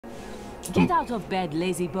Get out of bed,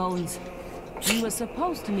 lazy bones. We were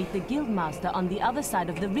supposed to meet the guildmaster on the other side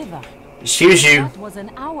of the river. Excuse you. That was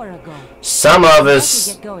an hour ago. Some of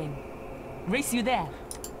us. Get going. Race you there.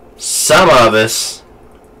 Some of us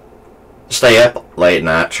stay up late at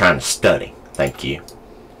night trying to study. Thank you.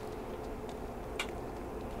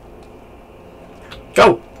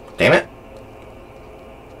 Go! Damn it.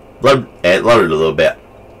 It loaded a little bit.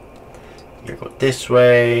 You're going this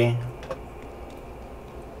way.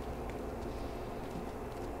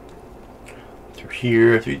 Through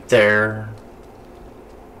here, through there.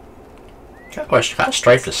 Got a question. Can I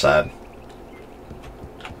strafe this side?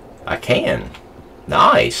 I can.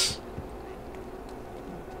 Nice.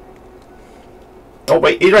 Oh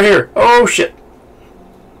wait, he's right here. Oh shit.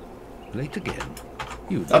 Late again.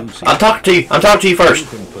 I'm talking to you. I'm talking to you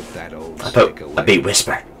first. You can put that old I beat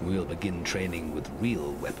Whisper. We'll begin training with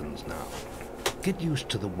real weapons now. Get used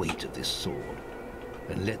to the weight of this sword.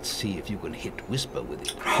 And let's see if you can hit Whisper with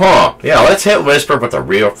it. Huh. Yeah, let's hit Whisper with a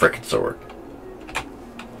real frickin' sword.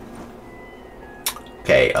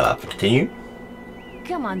 Okay, continue.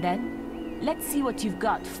 Come on then. Let's see what you've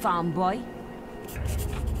got, farm boy.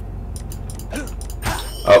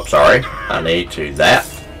 Oh, sorry. I need to that.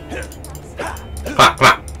 Come on, come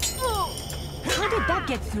on. How did that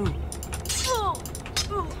get through?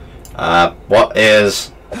 What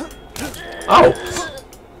is... Oh!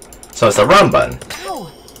 So it's the run button.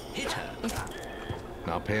 Hit her.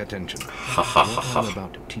 Now pay attention. Ha ha ha What I'm ha.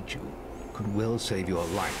 about to teach you could well save your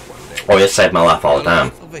life one day. Oh, it saved my life all the time.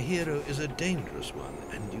 The life of a hero is a dangerous one,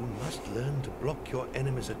 and you must learn to block your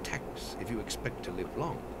enemy's attacks if you expect to live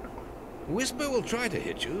long. Whisper will try to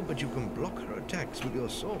hit you, but you can block her attacks with your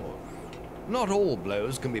sword. Not all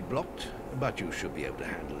blows can be blocked, but you should be able to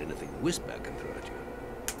handle anything Whisper can throw at you.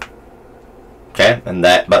 Okay, and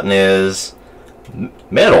that button is...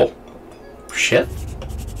 middle. Shit.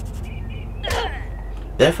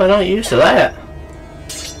 Definitely not used to that.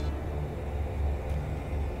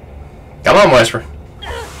 Come on, Whisper.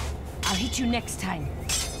 I'll hit you next time.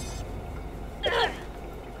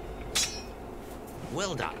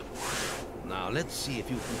 Well done. Now let's see if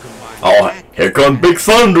you can combine. Oh, attack here comes Big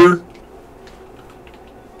Thunder.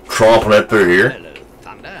 Tromping it through here. Hello,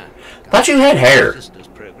 Thunder. Thought you had hair. Sister's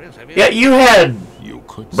progress, have you? Yeah, you had You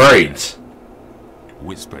could braids.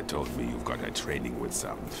 Whisper told me you've got a training with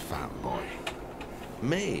some farm boy.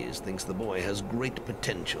 Maze thinks the boy has great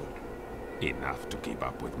potential. Enough to keep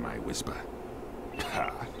up with my Whisper.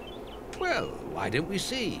 Ha! Well, why don't we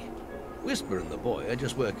see? Whisper and the boy are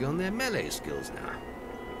just working on their melee skills now.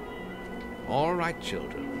 All right,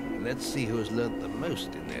 children. Let's see who has learnt the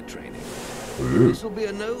most in their training. This will be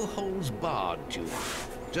a no-holds-barred duel,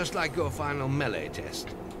 just like your final melee test.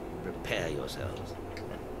 Prepare yourselves.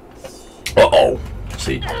 Uh-oh.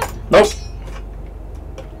 See. Nope.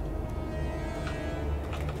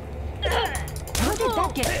 How did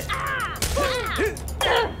that get...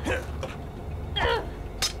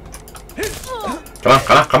 Come on,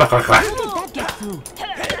 come on, come on, come on, come on. How did that get through?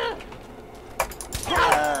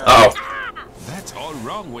 Uh-oh. That's all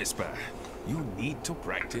wrong, Whisper. You need to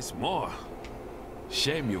practice more.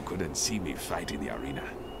 Shame you couldn't see me fight in the arena.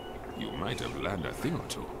 You might have learned a thing or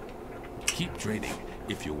two. Keep training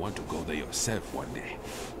if you want to go there yourself one day.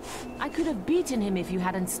 I could have beaten him if you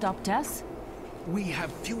hadn't stopped us. We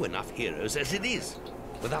have few enough heroes as it is,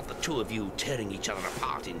 without the two of you tearing each other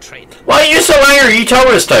apart in training. Why are you so angry? You told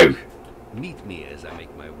us to. Meet me as I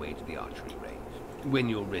make my way to the archery range, when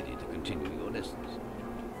you're ready to continue your lessons.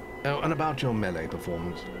 Oh, and about your melee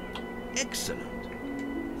performance. Excellent.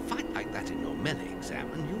 Fight like that in your melee exam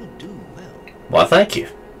and you'll do well. Well, thank you.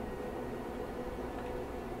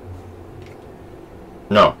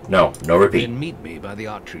 No, no, no repeat. Then meet me by the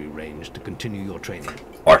archery range to continue your training.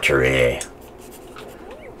 Archery.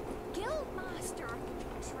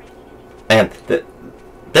 And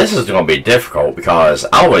this is going to be difficult because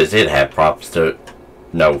I always did have problems to,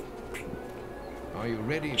 no, Are you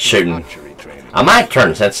ready for shooting. archery training? I might turn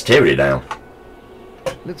the sensitivity down.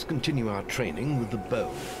 Let's continue our training with the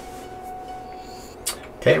bow.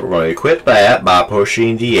 Okay, we're going to equip that by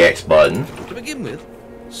pushing the X button. To begin with,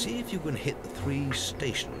 see if you can hit the 3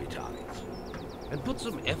 stationary targets. And put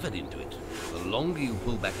some effort into it. The longer you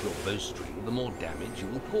pull back your bowstring, the more damage you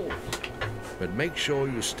will cause. But make sure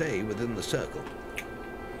you stay within the circle.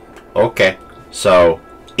 Okay, so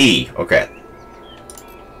E, okay.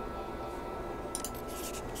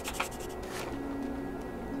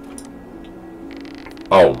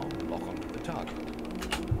 Oh, Lock onto the target.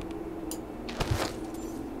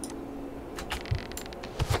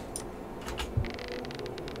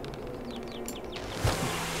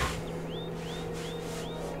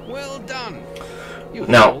 Well done. You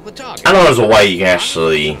Now, All the targets. I know there's a way you can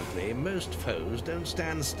actually, Most foes don't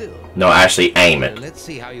stand still. no, actually aim it. Let's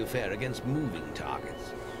see how you fare against moving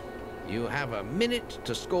targets. You have a minute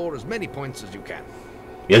to score as many points as you can.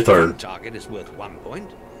 Your One turn. target is worth 1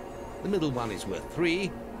 point. The middle one is worth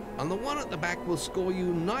 3, and the one at the back will score you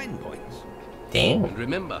 9 points. Damn. And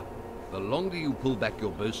remember, the longer you pull back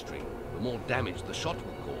your bowstring, the more damage the shot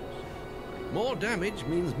will cause. More damage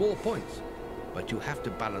means more points, but you have to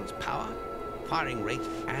balance power, firing rate,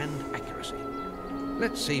 and accuracy.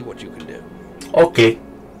 Let's see what you can do. Okay.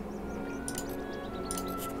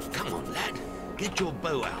 Come on, lad. Get your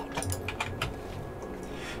bow out.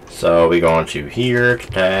 So we going to here,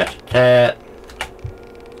 tat, tat.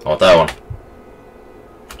 I want that one.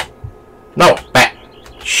 No, back.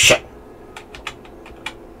 Shit.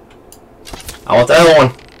 I want the other one.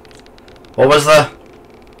 What was the?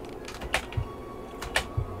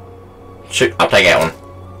 Shoot, I'll take that one.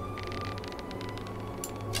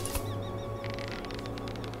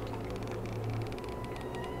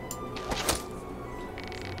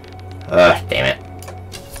 Damn it.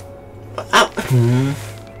 Oh.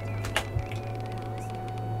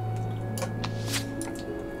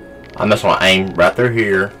 I just want to aim right through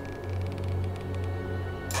here.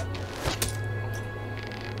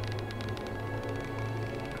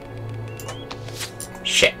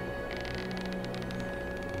 Shit.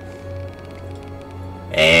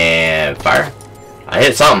 And fire. I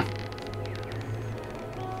hit something.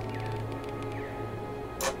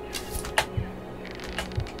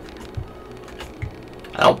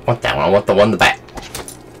 I don't want that one. I want the one in the back.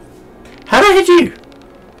 How did I hit you?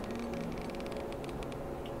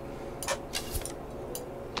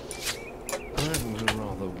 That was a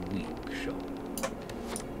rather weak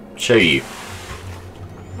shot. Show you.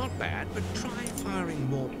 Not bad, but try firing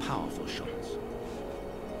more powerful shots.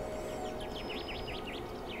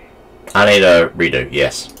 I need a redo.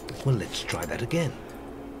 Yes. Well, let's try that again.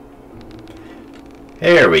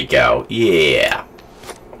 There we go. Yeah.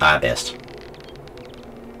 I missed.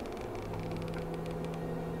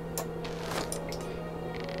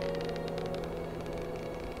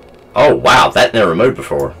 Oh wow, that never moved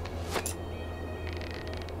before.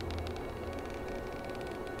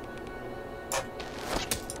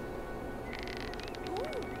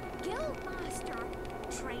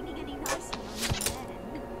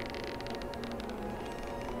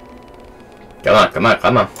 Come on, come on,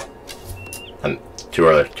 come on. I'm too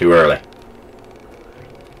early, too early.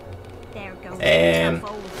 There goes And the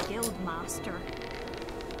old guild master.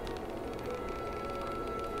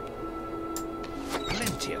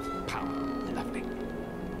 Plenty of power. Lovely.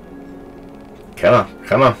 come on,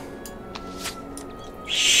 come on.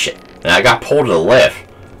 Shit. And I got pulled to the left.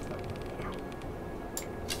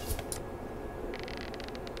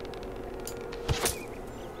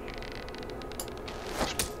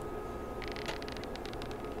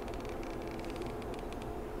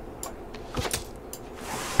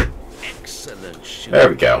 Excellent shooting. There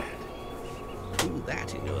we go. Do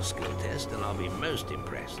that in your skill test and I'll be most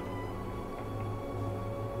impressed.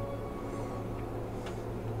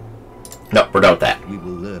 No, we're done with that. We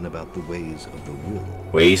will learn about the ways of the will.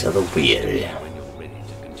 Ways of the When wheel. you're ready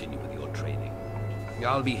to continue with your training,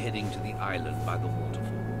 I'll be heading to the island by the waterfall.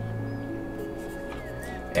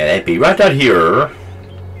 And it'd be right out here.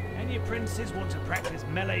 Any apprentices want to practice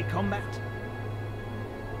melee combat?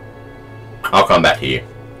 I'll come back to you.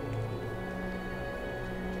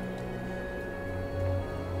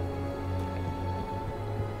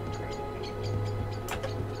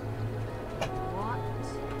 What?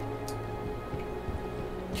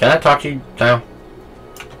 Can I talk to you now?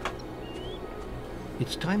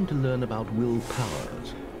 It's time to learn about will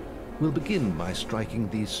powers. We'll begin by striking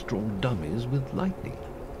these strong dummies with lightning.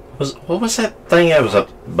 What was that thing that was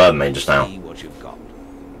above me just now? See what you've got.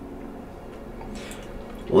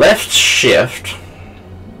 Left shift.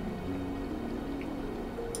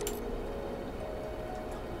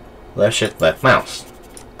 Left shift, left mouse.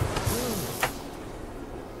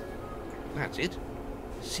 That's it.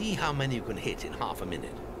 See how many you can hit in half a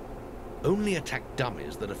minute. Only attack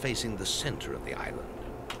dummies that are facing the center of the island.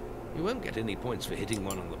 You won't get any points for hitting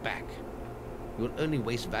one on the back. You'll only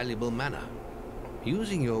waste valuable mana.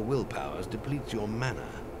 Using your will powers depletes your mana,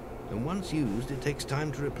 and once used, it takes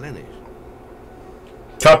time to replenish.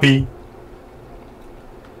 Copy.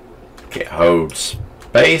 Okay, hold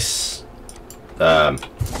space.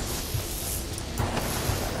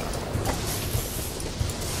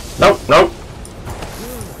 Nope, nope.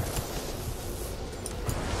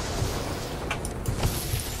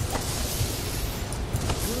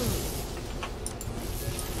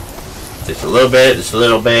 Just a little bit, just a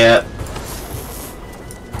little bit.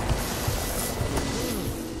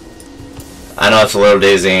 I know it's a little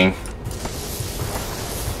dizzying.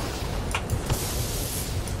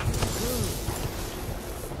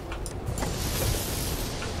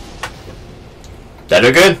 That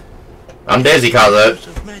do good? I'm dizzy cause of it.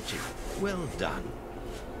 Of magic. Well done.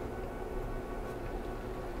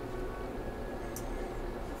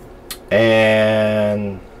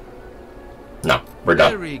 And no, we're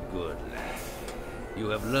done. Very good, lad. You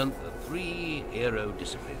have learnt the 3 hero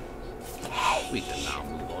disciplines. We can now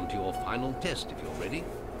move on to your final test if you're ready.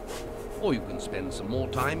 Or you can spend some more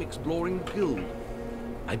time exploring the guild.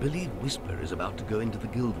 I believe Whisper is about to go into the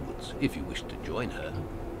guild woods, if you wish to join her.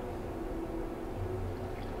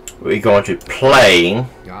 We're going to play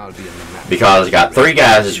I'll be in the map. because I got 3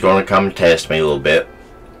 guys that's going to come and test me a little bit.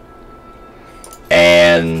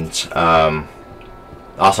 And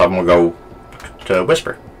also I'm going to go to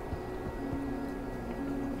Whisper.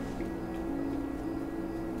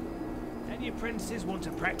 Any apprentices want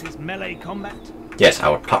to practice melee combat? Yes, I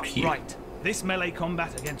will talk to you. Right. This melee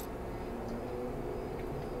combat against...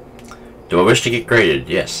 Do I wish to get graded?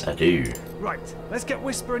 Yes, I do. Right. Let's get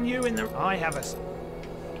Whisper and you in the... I have a...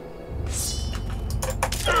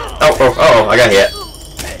 Oh, I got hit.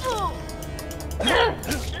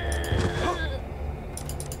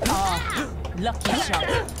 Lucky shot.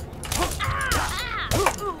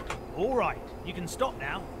 All right. You can stop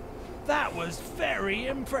now. That was very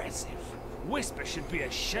impressive. Whisper should be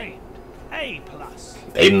ashamed. A+.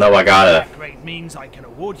 Even though I got a That grade means I can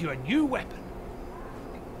award you a new weapon.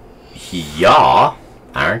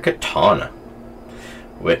 iron katana,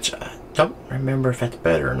 which I don't remember if that's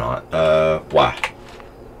better or not. Why?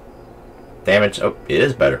 Damage. Oh, it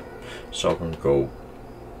is better. So I'm gonna go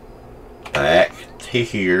back to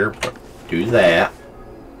here, do that.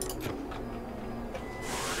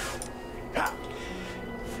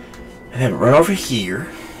 And then run over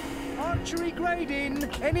here. Archery grading.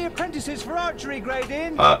 Any apprentices for archery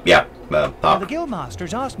grading? Yeah. The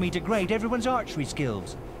guildmasters asked me to grade everyone's archery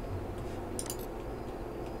skills.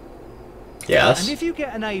 Yes. And if you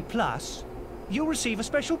get an A+, you'll receive a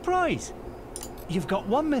special prize. You've got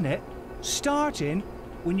 1 minute, starting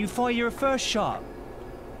when you fire your first shot.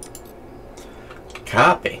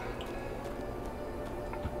 Copy.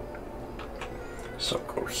 So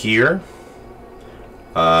go here.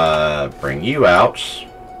 Bring you out.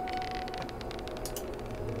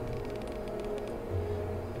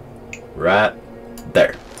 Right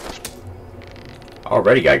there.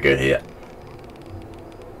 Already got a good hit.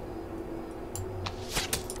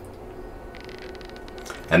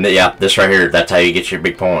 And then, yeah, this right here, that's how you get your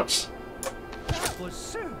big points. That was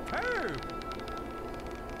superb.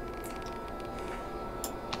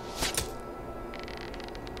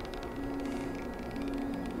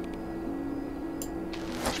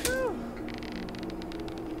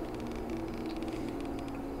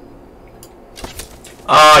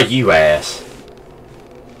 Aw, you ass.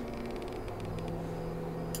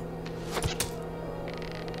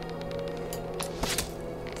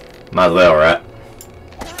 Might as well, right?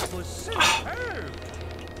 That was superb.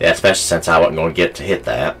 Yeah, especially since I wasn't going to get to hit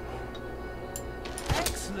that.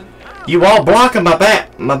 Excellent. You all blocking my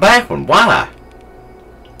back one. Why?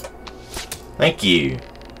 Thank you.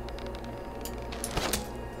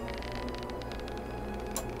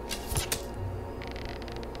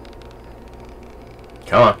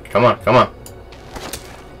 Come on, come on, come on.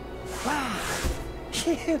 Wow.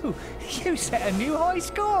 You set a new high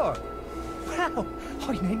score. Wow.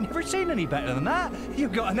 I ain't never seen any better than that. You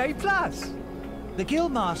got an A+. The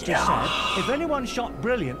guildmaster said if anyone shot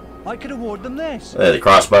brilliant, I could award them this. The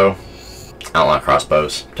crossbow. I don't like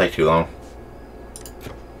crossbows. Take too long.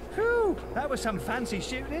 Whew, that was some fancy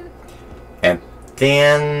shooting. And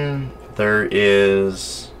then there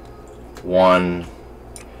is one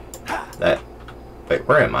that... Wait,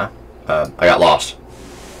 where am I? I got lost.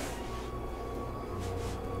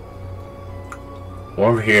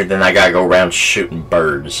 Over here, then I gotta go around shooting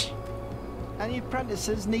birds. Any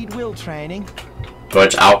apprentices need will training?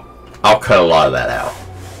 Which I'll cut a lot of that out.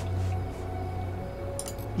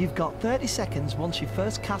 You've got 30 seconds once you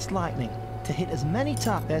first cast lightning to hit as many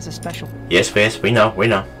targets. There's a special. Yes, we know, we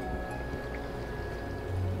know.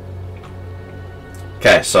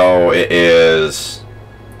 Okay, so it is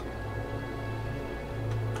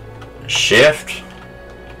shift.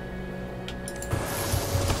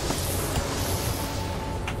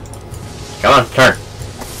 Come on, turn.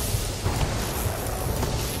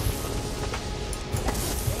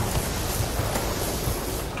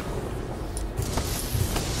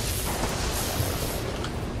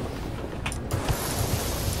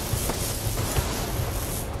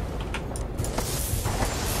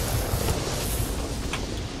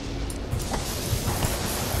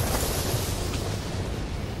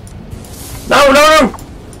 No, no, no!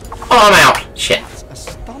 Oh, I'm out. Shit.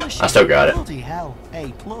 Astonishing. I still got it. Bloody hell.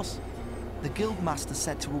 A+. The Guildmaster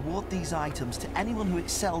said to award these items to anyone who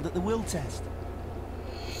excelled at the will test.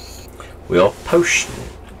 Will potion.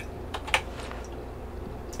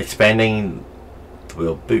 Expanding the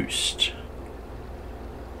will boost.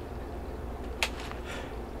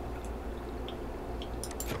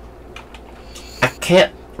 I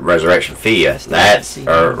can't resurrection fee. That's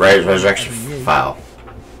or resurrection file.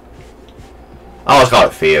 I always call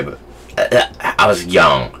it fee, but I was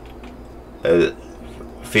young.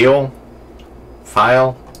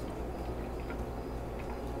 File.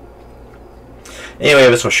 Anyway,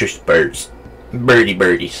 this one shoots birds.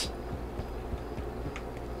 Birdies.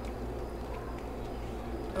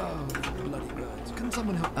 Oh, bloody birds. Can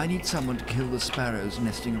someone help? I need someone to kill the sparrows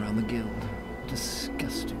nesting around the guild.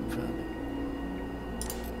 Disgusting vermin.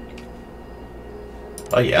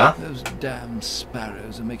 Oh yeah? Those damn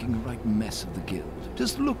sparrows are making a right mess of the guild.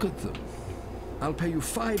 Just look at them. I'll pay you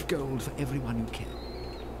 5 gold for every one you kill.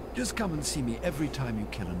 Just come and see me every time you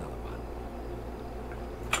kill another one.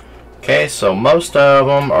 Okay, so most of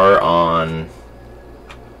them are on...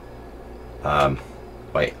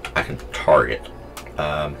 wait, I can target.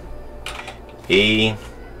 E...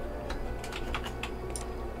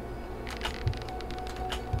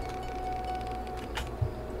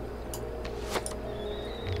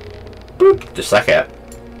 Boop, just like that.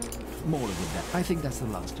 More of that. I think that's the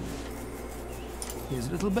last of it. Here's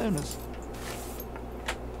a little bonus.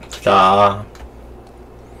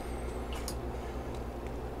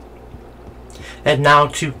 And now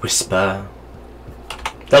to Whisper.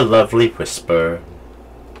 The lovely Whisper.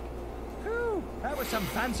 Ooh, that was some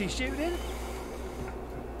fancy shooting.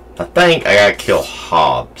 I think I gotta kill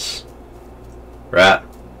Hobbs. Right?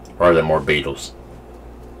 Or are there more beetles?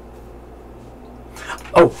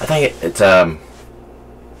 Oh, I think it's a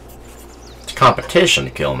competition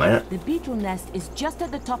to kill them, ain't it? The beetle nest is just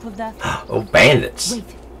at the top of the... Oh, bandits. Wait.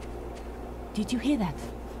 Did you hear that?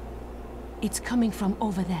 It's coming from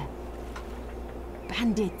over there.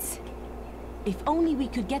 Bandits. If only we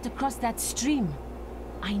could get across that stream.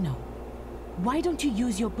 I know. Why don't you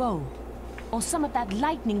use your bow? Or some of that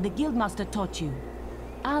lightning the Guildmaster taught you?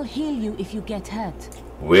 I'll heal you if you get hurt.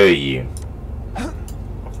 Will you?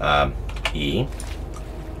 E.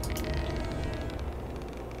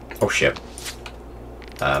 Oh shit.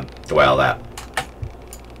 Well, that.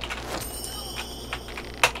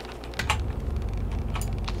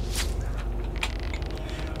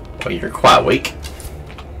 Well, you're quite weak.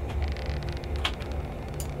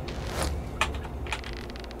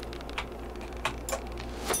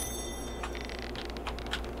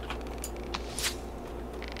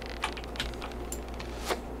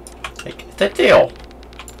 Take the deal.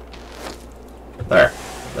 There.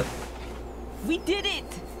 We did it!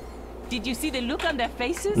 Did you see the look on their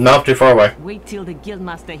faces? Not too far away. Wait till the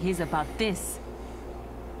Guildmaster hears about this.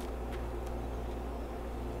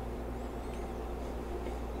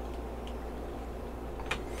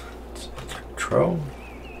 Control.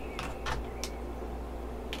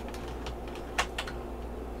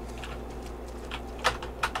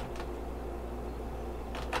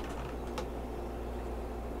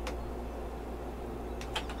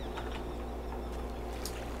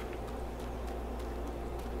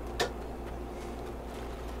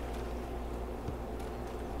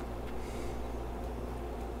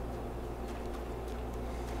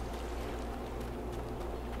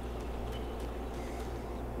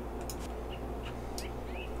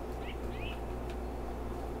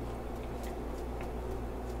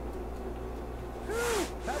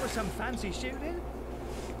 That was some fancy shooting.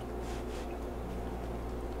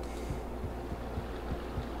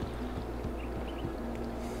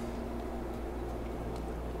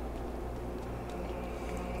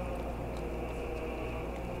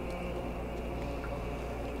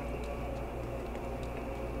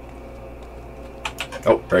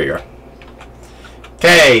 Oh, there you are.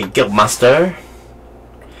 Okay, Guildmaster.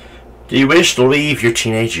 Do you wish to leave your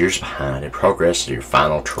teenage years behind and progress to your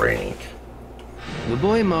final training? The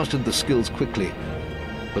boy mastered the skills quickly,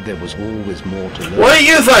 but there was always more to learn. What do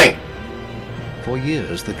you think? For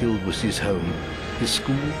years, the guild was his home, his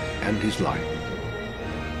school, and his life.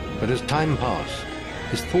 But as time passed,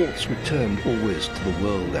 his thoughts returned always to the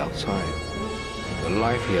world outside. The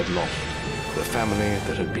life he had lost, the family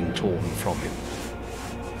that had been torn from him.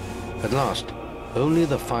 At last, only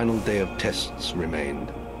the final day of tests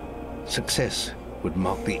remained. Success would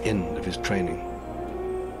mark the end of his training.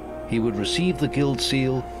 He would receive the guild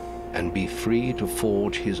seal and be free to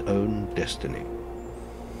forge his own destiny.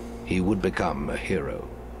 He would become a hero.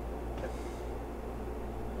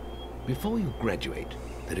 Before you graduate,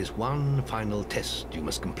 there is one final test you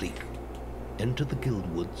must complete. Enter the guild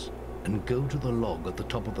woods and go to the log at the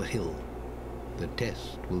top of the hill. The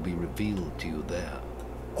test will be revealed to you there.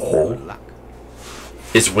 Good luck.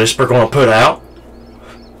 Is Whisper gonna put out?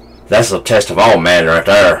 That's the test of all men right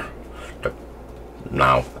there.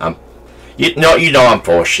 No, you know I'm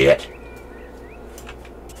full of shit.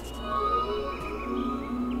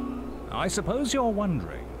 I suppose you're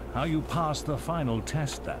wondering how you pass the final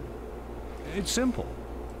test then. It's simple.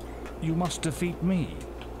 You must defeat me,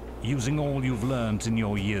 using all you've learned in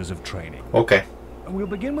your years of training. Okay. We'll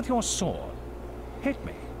begin with your sword. Hit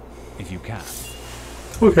me, if you can.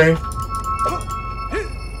 Okay.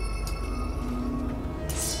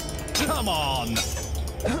 Come on!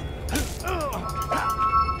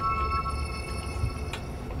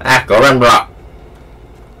 Ah, go run, block.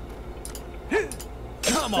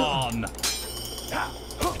 Come on!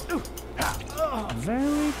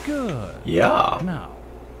 Very good. Yeah. Now,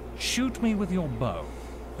 shoot me with your bow.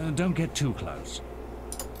 Don't get too close.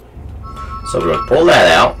 So we're gonna pull that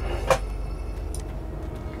out.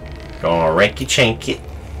 Gonna rinky chink it.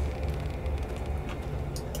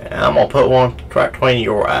 And I'm gonna put one right between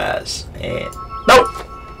your eyes. And nope!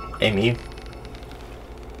 Aim you.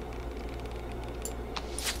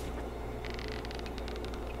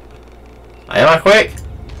 Am I quick?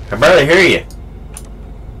 I barely hear you.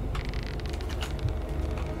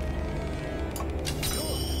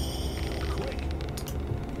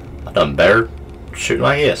 I've done better shooting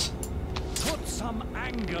like this. Put some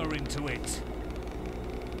anger into it.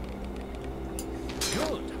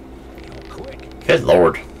 Good. You're quick. Good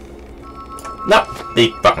lord. No,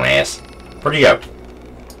 the fucking ass. Where'd you go?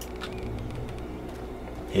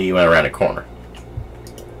 He went around the corner.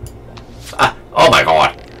 Ah, oh my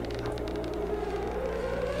god.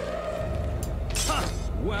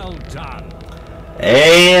 Well done.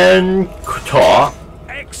 And Kata.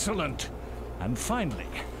 Excellent. And finally,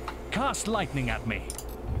 cast lightning at me.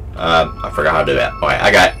 I forgot how to do that. Okay,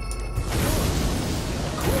 I got it.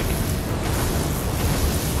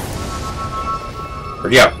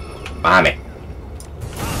 Where'd you go? Behind me.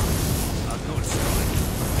 A good strike.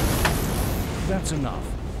 That's enough.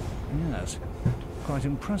 Yes, quite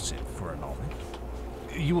impressive for a novice.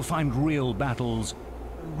 You will find real battles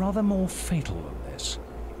rather more fatal than this.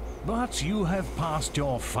 But you have passed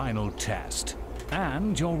your final test,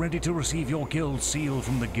 and you're ready to receive your guild seal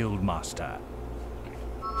from the guild master.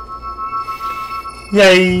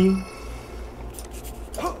 Yay!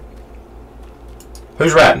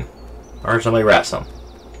 Who's rapping? I heard somebody rap something.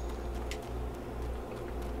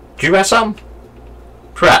 Did you rap something?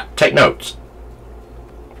 Rap. Take notes.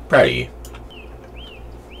 Proud of you.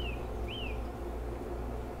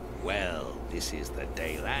 Well, this is the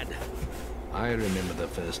day, lad. I remember the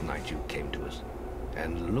first night you came to us.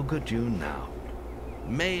 And look at you now.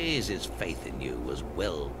 Maze's faith in you was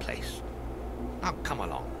well placed. Now come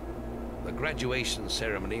along. The graduation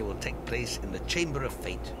ceremony will take place in the Chamber of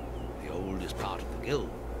Fate, the oldest part of the guild.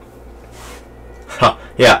 Huh,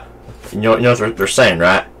 yeah. You know what they're saying,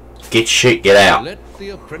 right? Get shit, get out. Let the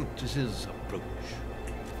apprentices approach.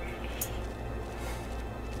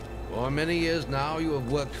 For many years now, you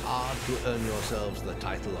have worked hard to earn yourselves the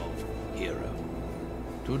title of hero.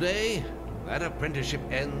 Today, that apprenticeship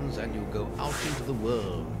ends and you go out into the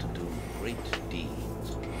world to do great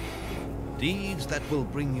deeds. Deeds that will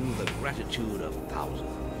bring you the gratitude of thousands,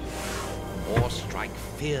 or strike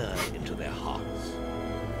fear into their hearts.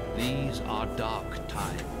 These are dark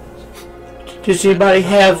times. Does anybody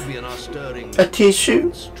have a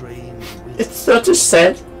tissue? It's such a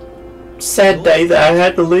sad day that I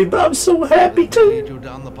had to leave, but I'm so happy to. Lead you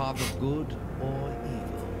down the path of good or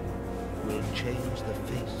evil, will change the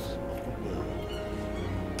face of the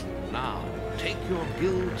world. Now, take your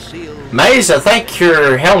guild seal. Maze, I think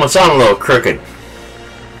your helmet's on a little crooked.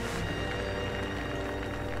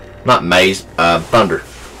 Not Maze, Thunder.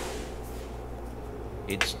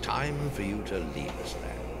 It's time for you to leave us then.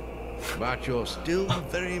 But you're still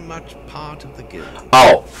very much part of the guild.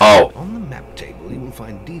 Oh. On the map table, you will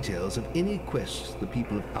find details of any quests the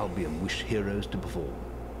people of Albion wish heroes to perform.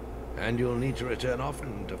 And you'll need to return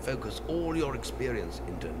often to focus all your experience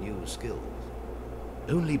into new skills.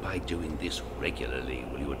 Only by doing this regularly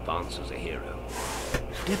will you advance as a hero.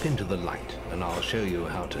 Step into the light, and I'll show you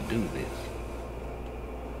how to do this.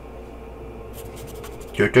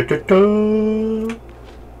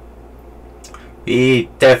 We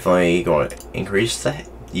definitely going to increase the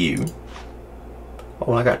you.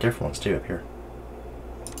 Oh, I got different ones too up here.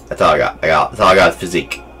 That's all I got. That's all I got.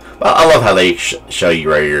 Physique. Well, I love how they show you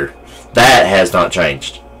right here. That has not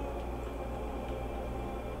changed.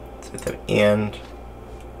 It's at the end.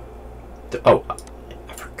 Oh,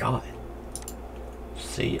 I forgot.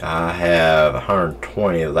 See, I have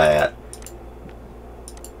 120 of that.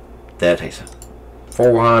 That takes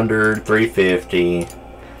 400, 350,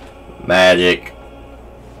 magic.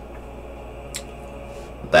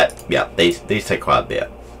 That, yeah, these take quite a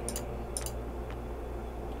bit.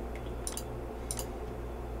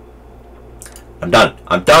 I'm done.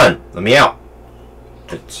 I'm done. Let me out.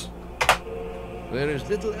 It's... There is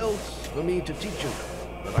little else for me to teach you,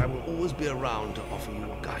 but I will always be around to offer you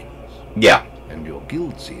guidance. Yeah. And your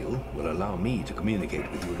guild seal will allow me to communicate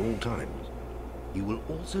with you at all times. You will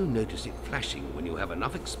also notice it flashing when you have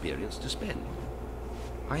enough experience to spend.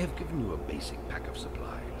 I have given you a basic pack of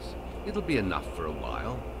supplies. It'll be enough for a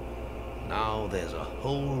while. Now there's a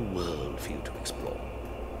whole world for you to explore.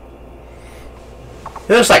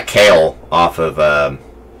 It looks like Kale off of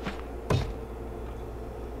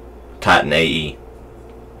Titan AE.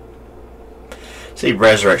 See,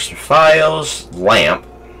 resurrection files, lamp,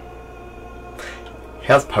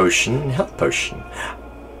 health potion,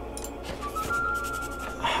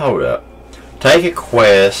 Hold up. Take a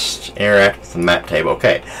quest, interact with the map table.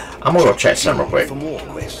 Okay, I'm gonna go check something real quick. For more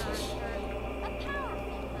quests.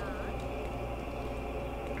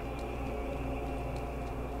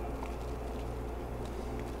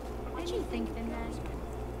 What do you think then, Naz?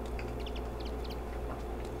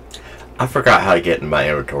 I forgot how to get in my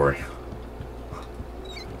inventory.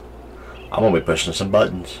 I'm gonna be pushing some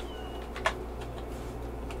buttons.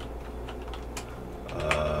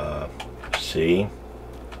 See.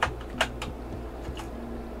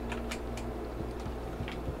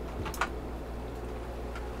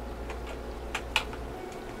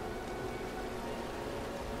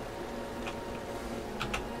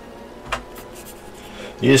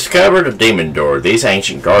 You discovered a demon door. These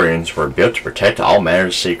ancient guardians were built to protect all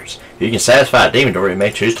manners of secrets. If you can satisfy a demon door, it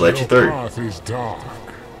may choose to let you through. The path is dark.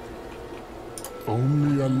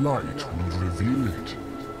 Only a light will reveal it,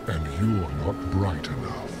 and you're not bright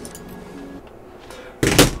enough.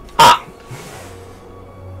 Ah!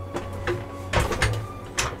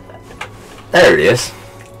 There it is.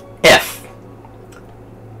 F.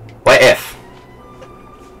 Wait, F.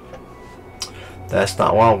 That's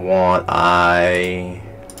not what I want.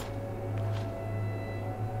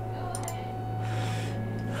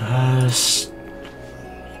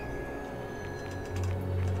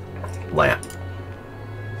 Lamp.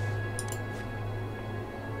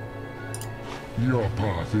 Your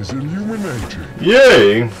path is illuminated.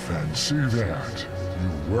 Yay! Fancy that.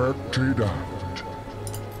 You worked it out.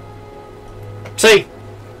 See?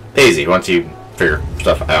 Easy once you figure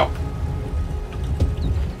stuff out.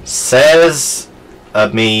 Says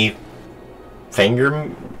me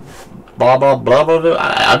finger blah blah blah blah blah.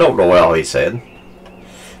 I don't know what all he said.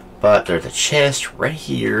 But there's a chest right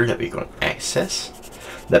here that we're going to access.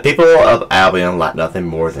 The people of Albion like nothing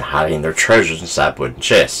more than hiding their treasures inside wooden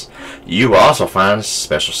chests. You will also find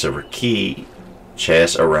special silver key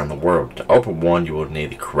chests around the world. To open one, you will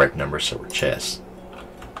need the correct number of silver chests.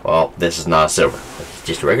 Well, this is not silver. It's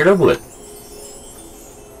just regular wood.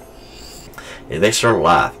 If they start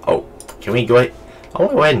alive. Oh, can we go ahead? I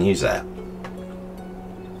want to go ahead and use that.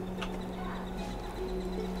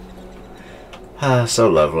 Ah, so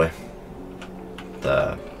lovely.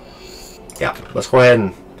 Yeah, let's go ahead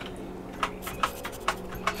and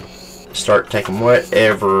start taking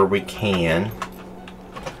whatever we can.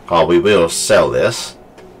 Oh, we will sell this.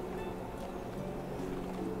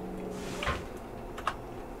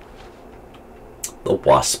 The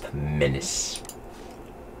Wasp Menace.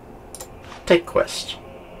 Take quest.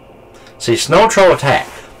 See, Snow Troll attack.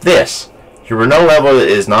 This. Your renown level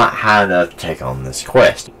is not high enough to take on this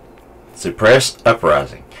quest. Suppress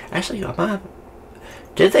Uprising. Actually,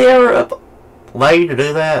 did they ever allow you to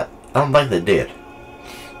do that? I don't think they did.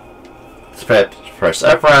 Suppress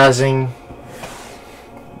Uprising,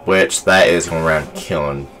 which that is going around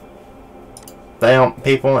killing down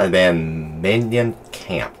people, and then Minion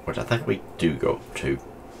Camp, which I think we do go to.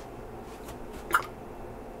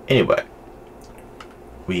 Anyway,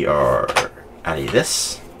 we are out of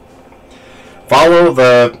this. Follow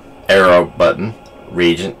the arrow button,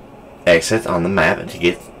 region, exit on the map to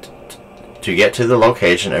get to the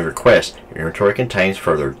location of your quest. Your inventory contains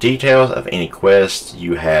further details of any quests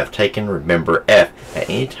you have taken. Remember F at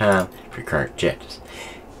any time for your current objectives.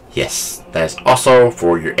 Yes, that is also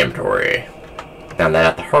for your inventory. Found that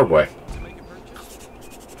out the hard way.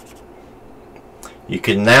 You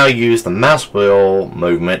can now use the mouse wheel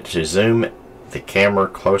movement to zoom the camera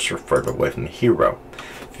closer, further away from the hero.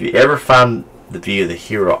 If you ever find the view of the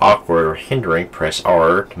hero awkward or hindering, press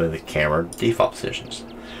R to move the camera to default positions.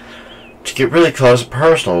 To get really close and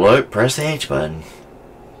personal look, press the H button.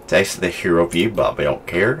 to exit the hero view, but we don't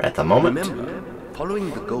care at the moment. Remember, following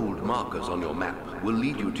the gold markers on your map will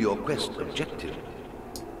lead you to your quest objective.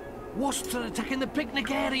 Wasps are attacking the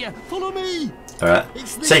picnic area. Follow me. Alright.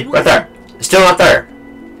 See, right there. It's still not there.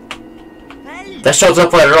 Hey. That shows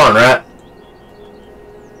up later on, right?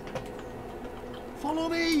 Follow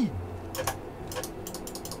me.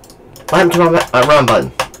 What happened to my run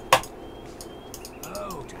button?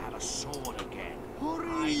 Oh, to have a sword again.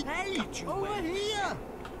 Hurry. Hey, over here.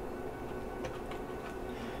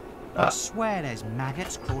 I swear there's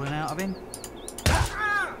maggots crawling out of him.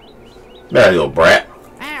 There, you little brat.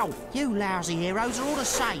 Ow! You lousy heroes are all the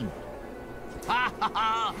same. Ha ha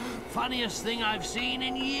ha! Funniest thing I've seen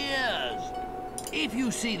in years. If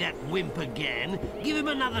you see that wimp again, give him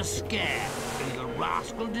another scare. The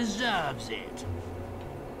rascal deserves it.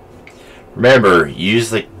 Remember, use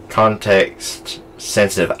the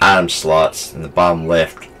context-sensitive item slots in the bottom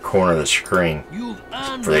left corner of the screen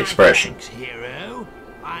for the expression. Thanks, hero.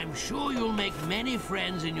 I'm sure you'll make many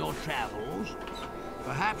friends in your travels.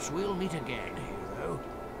 Perhaps we'll meet again, hero.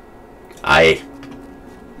 I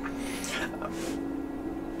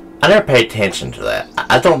never paid attention to that.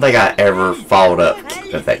 I don't think I ever followed up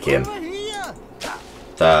with that kid.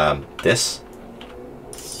 This?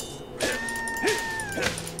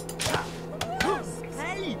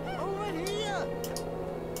 Hey, over here.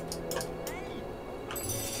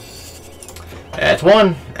 That's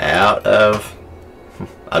one out of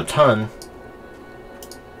a ton.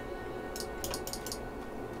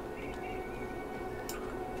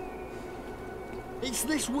 It's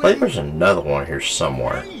this way. I think there's another one here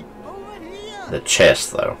somewhere. The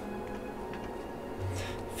chest, though.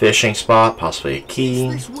 Fishing spot, possibly a key.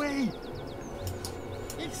 It's this way.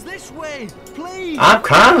 It's this way. Please. I'm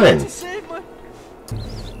coming. Save my...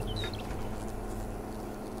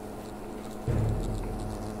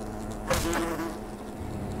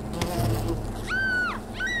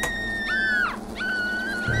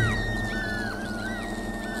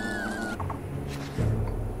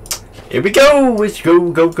 Here we go. Let's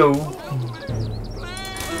go, go, go.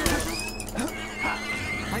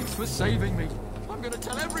 Thanks for saving me. I'm going to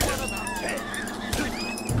tell everyone about it.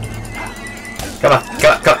 Come on,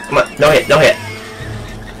 come on, come on. No hit, no hit.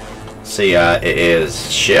 See, it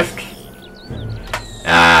is shift.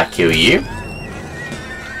 Kill you. You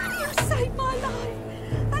saved my life.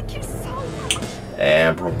 Thank you so much.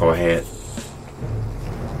 And we'll go ahead.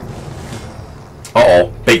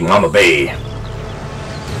 Uh-oh, Big Mama Bee.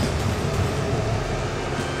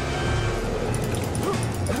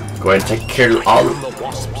 Go ahead and take care of all of the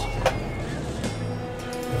wasps.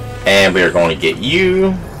 And we are going to get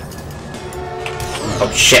you.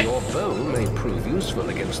 Oh shit. Your bow may prove useful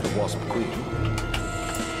against the wasp queen.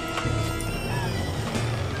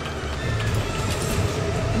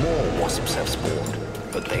 More wasps have spawned,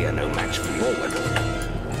 but they are no match for your weapon.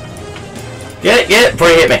 Get it before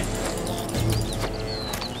you hit me.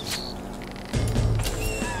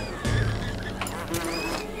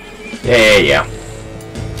 Yeah.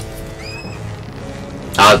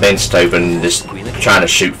 I was being stupid and just trying to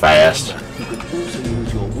shoot fast. You could also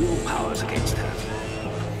use your willpowers against her.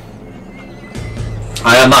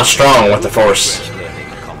 I am not strong with the force.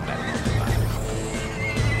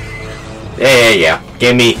 Yeah.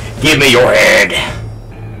 Give me your head.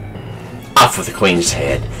 Off with the queen's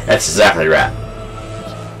head. That's exactly right.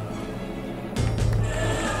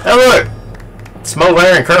 Oh look! Smoke,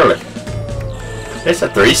 Larry, and Curly. It's the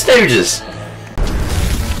Three Stooges.